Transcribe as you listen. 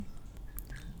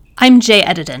I'm Jay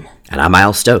Edidin. And I'm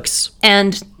Miles Stokes.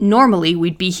 And normally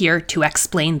we'd be here to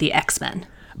explain the X-Men.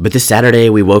 But this Saturday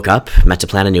we woke up, met to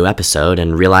plan a new episode,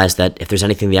 and realized that if there's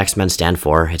anything the X-Men stand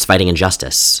for, it's fighting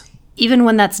injustice. Even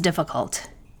when that's difficult.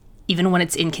 Even when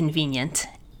it's inconvenient.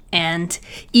 And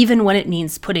even when it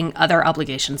means putting other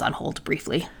obligations on hold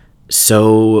briefly.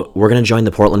 So we're going to join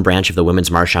the Portland branch of the Women's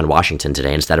March on Washington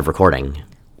today instead of recording.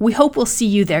 We hope we'll see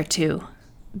you there too.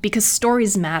 Because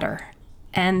stories matter.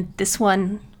 And this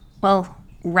one, well,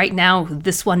 right now,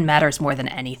 this one matters more than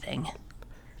anything.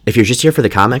 If you're just here for the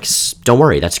comics, don't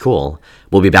worry, that's cool.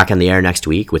 We'll be back on the air next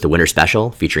week with a winter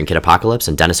special featuring Kid Apocalypse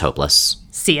and Dennis Hopeless.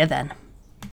 See ya then.